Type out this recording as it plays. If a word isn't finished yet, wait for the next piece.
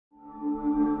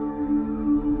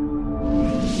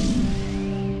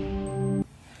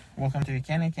Welcome to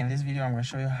YOUCANIC. In this video I'm going to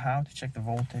show you how to check the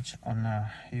voltage on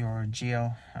your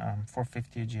GL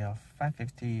 450, GL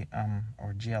 550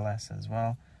 or GLS as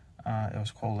well. It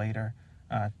was called later,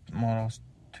 models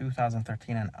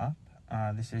 2013 and up.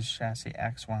 This is chassis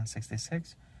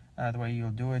X166. The way you'll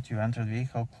do it, you enter the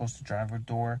vehicle, close the driver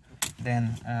door.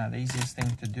 Then the easiest thing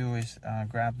to do is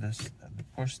grab the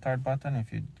push start button.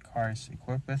 If your car is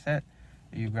equipped with it,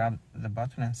 you grab the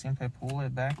button and simply pull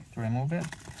it back to remove it.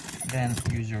 Then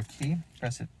use your key,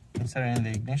 press it, insert it in the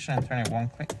ignition and turn it one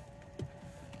click.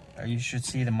 You should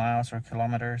see the miles or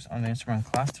kilometers on the instrument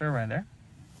cluster right there.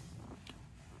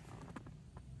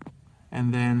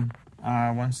 And then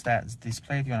once that's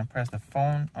displayed, you want to press the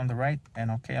phone on the right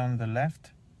and OK on the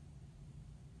left.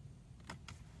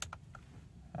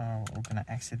 We're going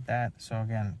to exit that. So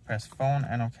again, press phone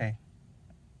and OK.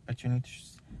 But you need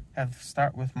to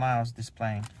start with miles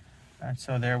displaying. Alright,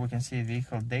 so there we can see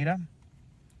vehicle data.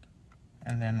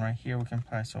 And then right here we can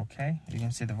press OK. You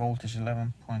can see the voltage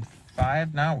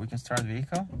 11.5. Now we can start the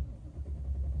vehicle.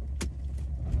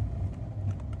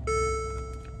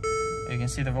 You can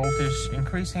see the voltage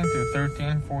increasing to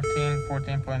 13, 14,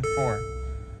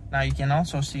 14.4. Now you can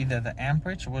also see that the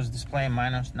amperage was displaying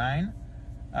 -9.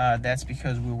 That's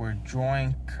because we were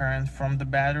drawing current from the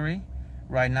battery.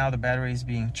 Right now the battery is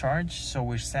being charged, so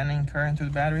we're sending current to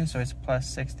the battery, so it's plus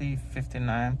 60,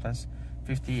 59, plus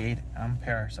 58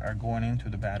 amperes are going into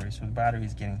the battery, so the battery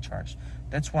is getting charged.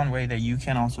 That's one way that you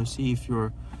can also see if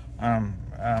your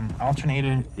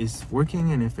alternator is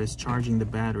working and if it's charging the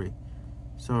battery.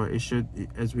 So it should,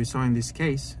 as we saw in this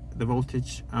case, the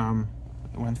voltage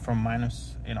went from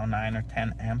 -9 or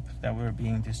 10 amp that we were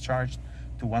being discharged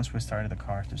to, once we started the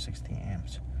car, to 60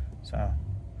 amps. So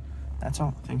that's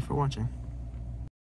all. Thanks for watching.